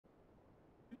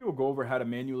We'll go over how to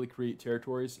manually create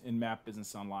territories in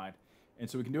MapBusinessOnline. And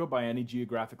so we can do it by any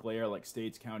geographic layer like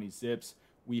states, counties, zips.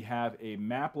 We have a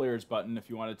map layers button. If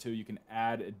you wanted to, you can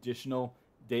add additional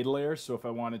data layers. So if I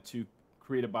wanted to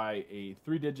create it by a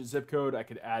 3-digit zip code, I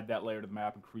could add that layer to the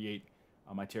map and create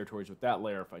my territories with that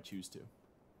layer if I choose to.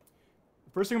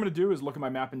 The first thing I'm going to do is look at my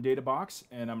map and data box,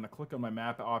 and I'm going to click on my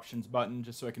map options button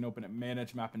just so I can open it,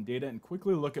 manage map and data, and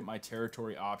quickly look at my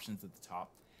territory options at the top.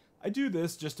 I do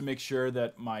this just to make sure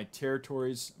that my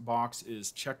territories box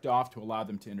is checked off to allow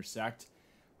them to intersect.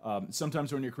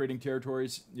 Sometimes when you're creating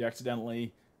territories, you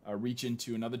accidentally reach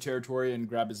into another territory and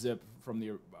grab a zip from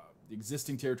the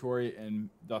existing territory and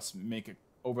thus make an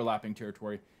overlapping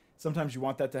territory. Sometimes you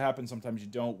want that to happen, sometimes you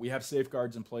don't. We have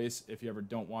safeguards in place if you ever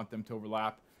don't want them to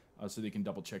overlap, so that you can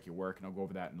double check your work, and I'll go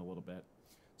over that in a little bit.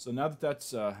 So now that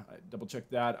that's I double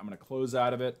checked that, I'm going to close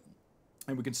out of it,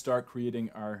 and we can start creating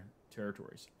our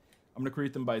territories. I'm going to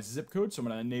create them by zip code, so I'm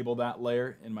going to enable that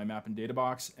layer in my map and data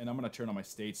box, and I'm going to turn on my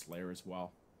states layer as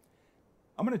well.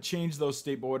 I'm going to change those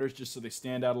state borders just so they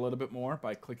stand out a little bit more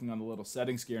by clicking on the little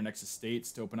settings gear next to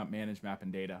states to open up manage map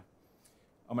and data.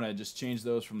 I'm going to just change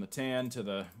those from the tan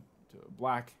to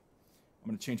black. I'm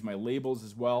going to change my labels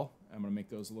as well. I'm going to make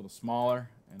those a little smaller,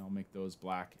 and I'll make those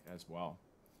black as well.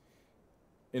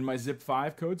 In my zip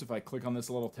 5 codes, if I click on this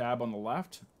little tab on the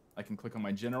left, I can click on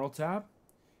my general tab,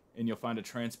 and you'll find a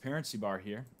transparency bar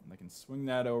here, and I can swing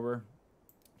that over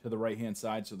to the right hand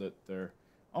side so that they're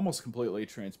almost completely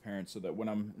transparent, so that when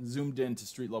I'm zoomed into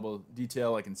street level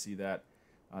detail, I can see that,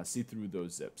 see through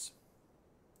those zips.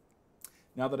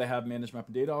 Now that I have manage map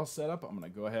and data all set up, I'm going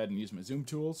to go ahead and use my zoom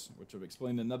tools, which I've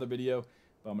explained in another video,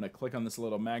 but I'm going to click on this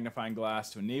little magnifying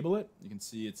glass to enable it. You can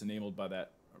see it's enabled by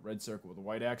that red circle with a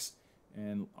white X,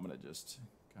 and I'm going to just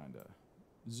kind of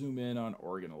zoom in on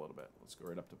Oregon a little bit. Let's go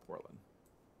right up to Portland.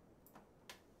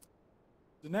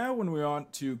 So now when we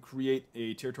want to create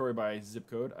a territory by zip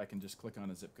code, I can just click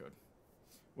on a zip code.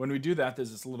 When we do that,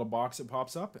 there's this little box that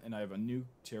pops up, and I have a new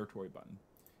territory button.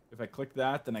 If I click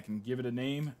that, then I can give it a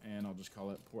name, and I'll just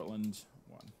call it Portland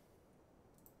 1.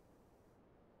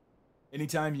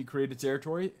 Anytime you create a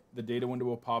territory, the data window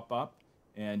will pop up,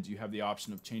 and you have the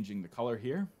option of changing the color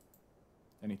here,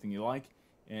 anything you like,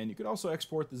 and you could also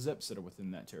export the zips that are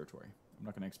within that territory. I'm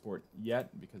not going to export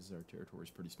yet because our territory is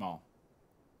pretty small.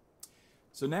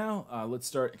 So now let's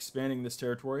start expanding this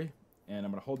territory, and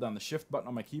I'm going to hold down the shift button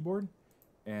on my keyboard,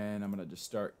 and I'm going to just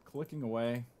start clicking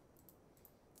away,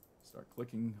 start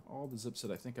clicking all the zips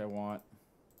that I think I want.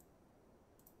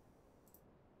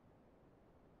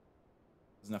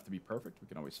 Doesn't have to be perfect, we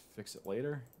can always fix it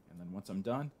later. And then once I'm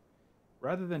done,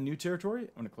 rather than new territory,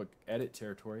 I'm going to click edit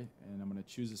territory, and I'm going to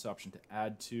choose this option to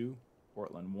add to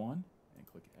Portland 1 and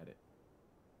click edit.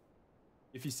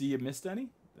 If you see you missed any,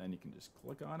 then you can just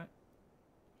click on it,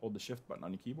 hold the shift button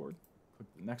on your keyboard, click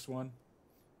the next one,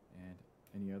 and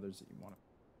any others that you want.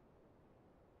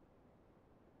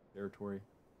 Territory,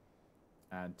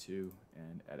 add to,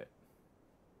 and edit.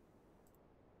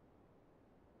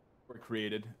 We're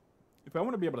created. If I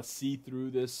want to be able to see through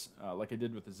this, like I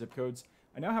did with the zip codes,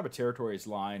 I now have a territories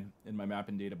line in my map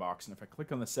and data box, and if I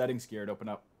click on the settings gear to open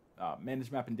up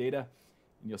manage map and data,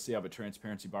 and you'll see I have a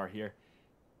transparency bar here.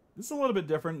 This is a little bit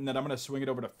different in that I'm going to swing it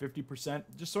over to 50%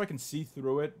 just so I can see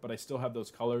through it, but I still have those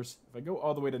colors. If I go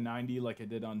all the way to 90 like I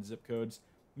did on zip codes,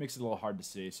 it makes it a little hard to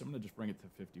see, so I'm going to just bring it to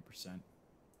 50%. So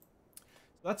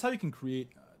that's how you can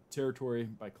create territory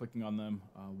by clicking on them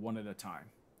one at a time.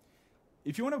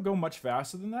 If you want to go much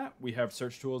faster than that, we have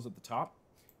search tools at the top,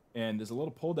 and there's a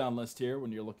little pull down list here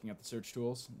when you're looking at the search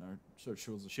tools. And our search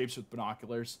tools are shapes with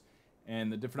binoculars,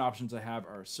 and the different options I have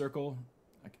are circle.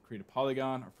 I can create a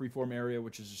polygon, a freeform area,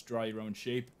 which is just draw your own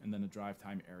shape, and then a drive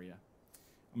time area.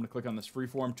 I'm going to click on this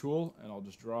freeform tool, and I'll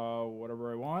just draw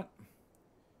whatever I want.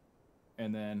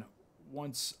 And then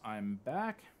once I'm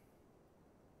back,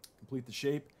 complete the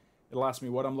shape. It'll ask me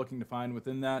what I'm looking to find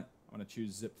within that. I'm going to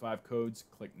choose zip 5 codes,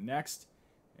 click next,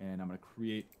 and I'm going to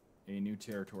create a new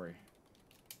territory.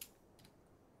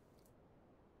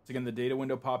 So again, the data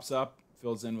window pops up,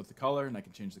 fills in with the color, and I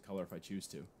can change the color if I choose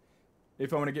to.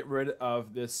 If I want to get rid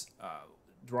of this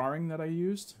drawing that I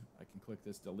used, I can click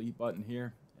this delete button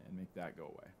here and make that go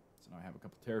away. So now I have a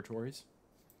couple territories.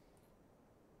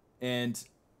 And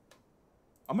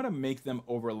I'm going to make them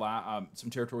overlap,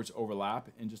 some territories overlap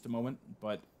in just a moment.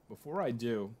 But before I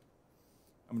do,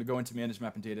 I'm going to go into Manage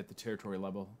Map and Data at the territory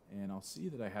level, and I'll see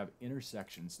that I have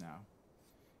intersections now.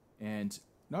 And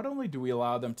not only do we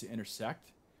allow them to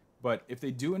intersect, but if they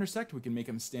do intersect, we can make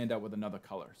them stand out with another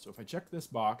color. So if I check this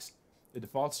box, it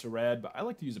defaults to red, but I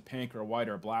like to use a pink or a white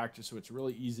or a black just so it's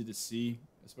really easy to see,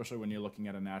 especially when you're looking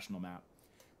at a national map.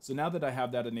 So now that I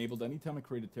have that enabled, anytime I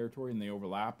create a territory and they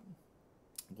overlap,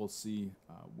 we'll see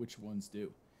which ones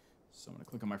do. So I'm going to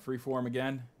click on my freeform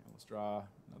again, and let's draw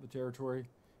another territory,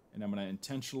 and I'm going to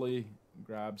intentionally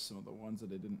grab some of the ones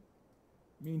that I didn't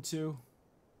mean to.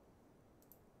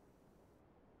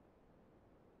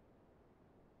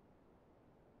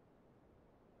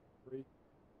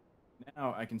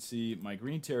 Now I can see my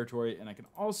green territory, and I can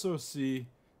also see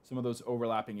some of those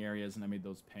overlapping areas, and I made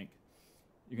those pink.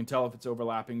 You can tell if it's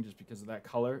overlapping just because of that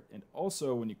color. And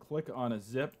also, when you click on a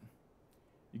zip,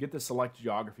 you get the select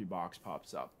geography box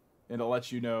pops up. And it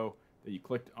lets you know that you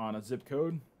clicked on a zip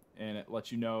code, and it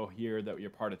lets you know here that you're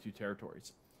part of 2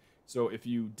 territories. So if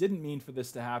you didn't mean for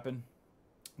this to happen,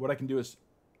 what I can do is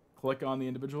click on the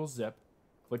individual zip,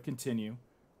 click continue,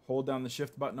 hold down the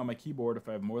shift button on my keyboard if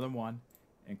I have more than one,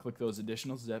 and click those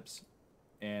additional zips,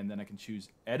 and then I can choose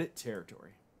edit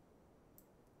territory.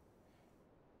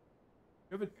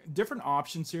 We have different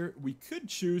options here. We could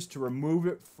choose to remove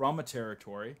it from a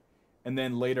territory and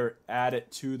then later add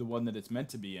it to the one that it's meant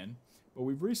to be in. But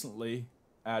we've recently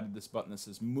added this button that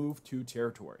says move to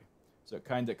territory. So it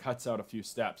kind of cuts out a few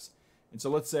steps. And so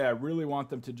let's say I really want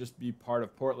them to just be part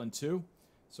of Portland 2.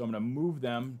 So I'm going to move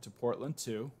them to Portland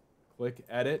 2. Click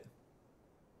edit.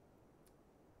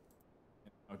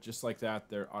 And just like that,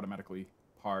 they're automatically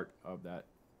part of that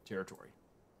territory.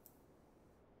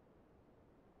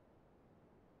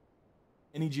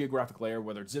 Any geographic layer,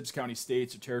 whether it's zips, counties,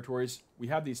 states, or territories, we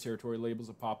have these territory labels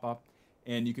that pop up,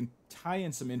 and you can tie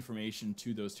in some information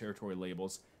to those territory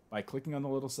labels by clicking on the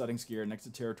little settings gear next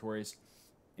to territories,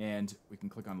 and we can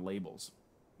click on labels.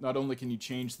 Not only can you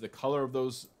change the color of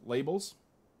those labels,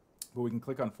 but we can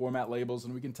click on format labels,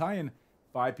 and we can tie in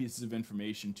 5 pieces of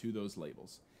information to those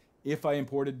labels. If I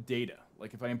imported data,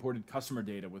 like if I imported customer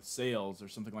data with sales or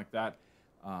something like that,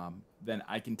 then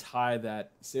I can tie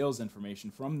that sales information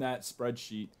from that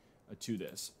spreadsheet to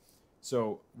this.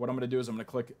 So what I'm going to do is I'm going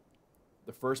to click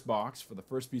the first box for the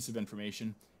first piece of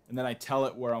information, and then I tell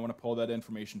it where I want to pull that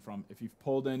information from. If you've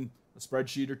pulled in a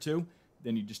spreadsheet or 2,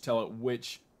 then you just tell it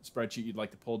which spreadsheet you'd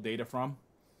like to pull data from,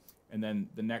 and then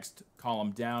the next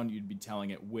column down, you'd be telling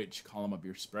it which column of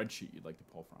your spreadsheet you'd like to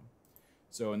pull from.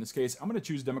 So in this case, I'm going to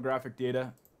choose demographic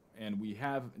data, and we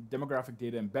have demographic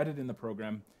data embedded in the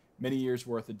program, many years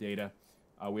worth of data.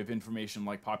 We have information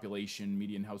like population,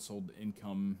 median household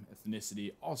income,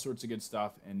 ethnicity, all sorts of good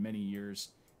stuff, and many years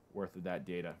worth of that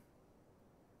data.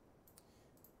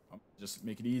 Just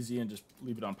make it easy and just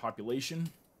leave it on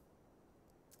population.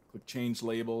 Click change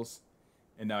labels,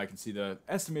 and now I can see the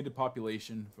estimated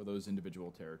population for those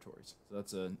individual territories. So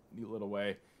that's a neat little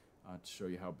way to show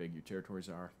you how big your territories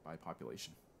are by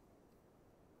population.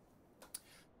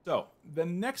 So the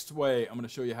next way I'm going to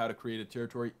show you how to create a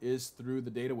territory is through the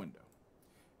data window.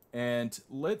 And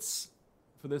let's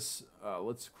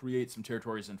create some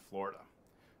territories in Florida.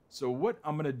 So what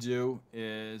I'm going to do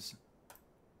is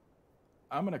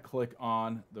I'm going to click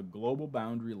on the global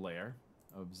boundary layer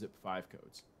of zip 5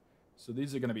 codes. So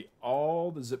these are going to be all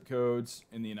the zip codes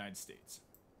in the United States.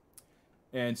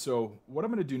 And so what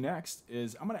I'm going to do next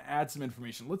is I'm going to add some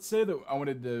information. Let's say that I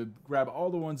wanted to grab all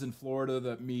the ones in Florida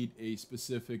that meet a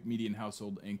specific median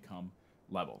household income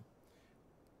level.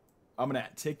 I'm going to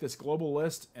take this global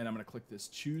list, and I'm going to click this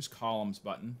Choose Columns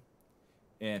button.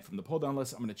 And from the pull-down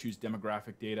list, I'm going to choose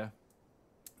Demographic Data.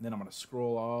 And then I'm going to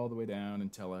scroll all the way down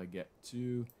until I get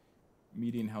to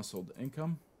Median Household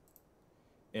Income.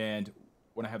 And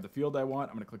when I have the field I want,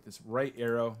 I'm going to click this right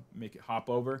arrow, make it hop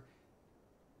over.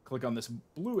 Click on this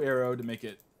blue arrow to make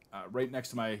it right next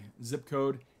to my zip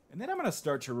code. And then I'm going to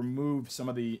start to remove some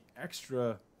of the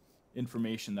extra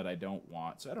information that I don't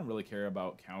want. So I don't really care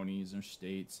about counties or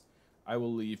states. I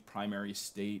will leave primary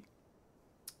state.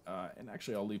 And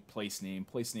actually, I'll leave place name.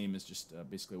 Place name is just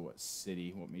basically what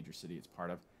major city it's part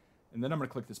of. And then I'm going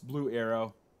to click this blue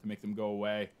arrow to make them go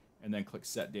away. And then click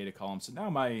Set Data Column. So now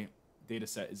my data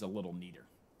set is a little neater.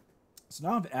 So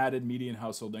now I've added median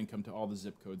household income to all the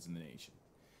zip codes in the nation.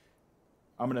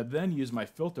 I'm going to then use my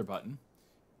filter button,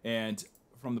 and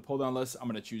from the pull-down list, I'm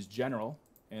going to choose General,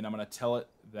 and I'm going to tell it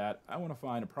that I want to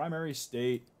find a primary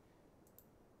state,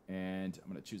 and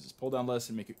I'm going to choose this pull-down list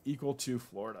and make it equal to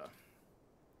Florida.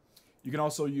 You can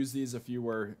also use these if you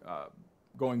were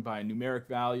going by a numeric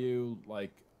value,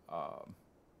 like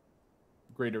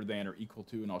greater than or equal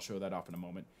to, and I'll show that off in a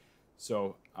moment.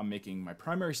 So I'm making my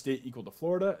primary state equal to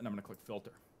Florida, and I'm going to click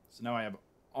Filter. So now I have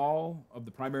all of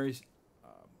the primary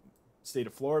state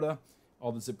of Florida,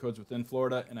 all the zip codes within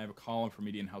Florida, and I have a column for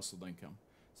median household income.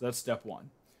 So that's step 1.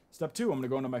 Step 2, I'm going to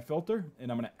go into my filter,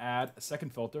 and I'm going to add a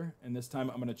second filter, and this time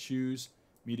I'm going to choose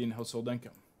median household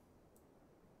income.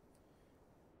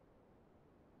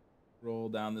 Roll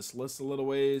down this list a little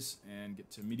ways and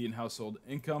get to median household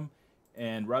income.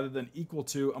 And rather than equal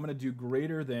to, I'm going to do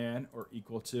greater than or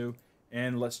equal to,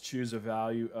 and let's choose a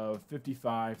value of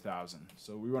 55,000.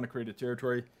 So we want to create a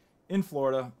territory in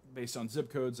Florida based on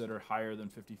zip codes that are higher than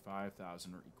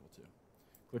 55,000 or equal to.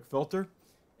 Click filter,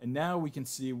 and now we can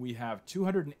see we have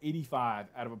 285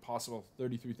 out of a possible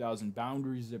 33,000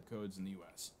 boundary zip codes in the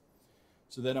US.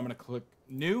 So then I'm going to click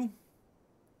new,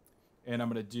 and I'm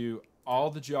going to do all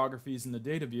the geographies in the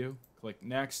data view. Click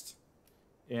next,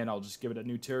 and I'll just give it a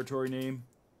new territory name.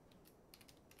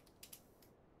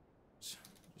 Just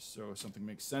so something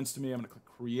makes sense to me, I'm going to click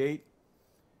create,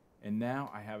 and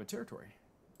now I have a territory.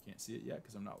 Can't see it yet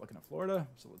because I'm not looking at Florida,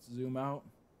 so let's zoom out.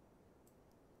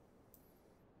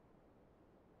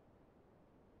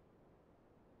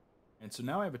 And so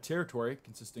now I have a territory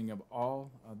consisting of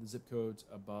all the zip codes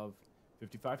above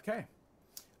 55K.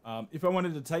 If I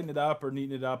wanted to tighten it up or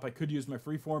neaten it up, I could use my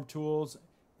freeform tools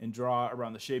and draw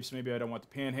around the shapes. Maybe I don't want the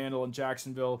panhandle in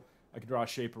Jacksonville. I could draw a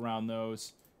shape around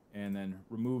those and then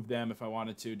remove them if I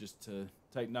wanted to, just to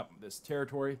tighten up this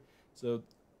territory. So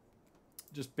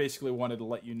just basically wanted to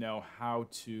let you know how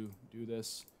to do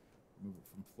this. Move it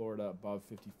from Florida above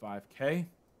 55K.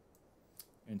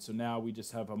 And so now we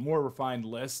just have a more refined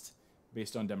list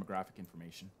based on demographic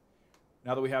information.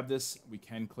 Now that we have this, we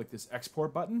can click this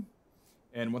export button.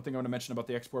 And one thing I want to mention about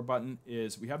the export button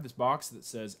is we have this box that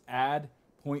says add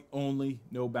point only,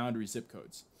 no boundary zip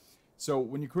codes. So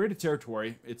when you create a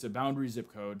territory, it's a boundary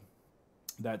zip code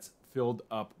that's filled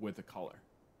up with a color.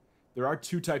 There are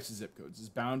two types of zip codes. There's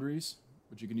boundaries,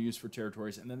 which you can use for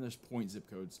territories, and then there's point zip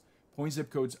codes. Point zip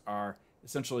codes are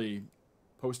essentially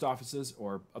post offices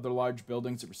or other large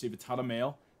buildings that receive a ton of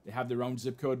mail. They have their own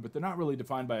zip code, but they're not really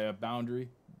defined by a boundary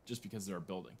just because they're a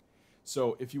building.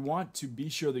 So if you want to be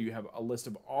sure that you have a list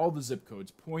of all the zip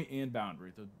codes, point and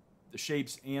boundary, the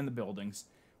shapes and the buildings,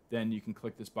 then you can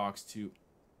click this box to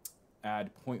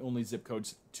add point only zip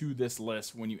codes to this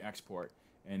list when you export,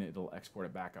 and it'll export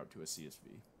it back out to a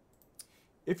CSV.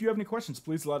 If you have any questions,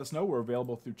 please let us know. We're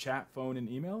available through chat, phone, and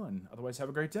email, and otherwise have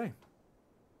a great day.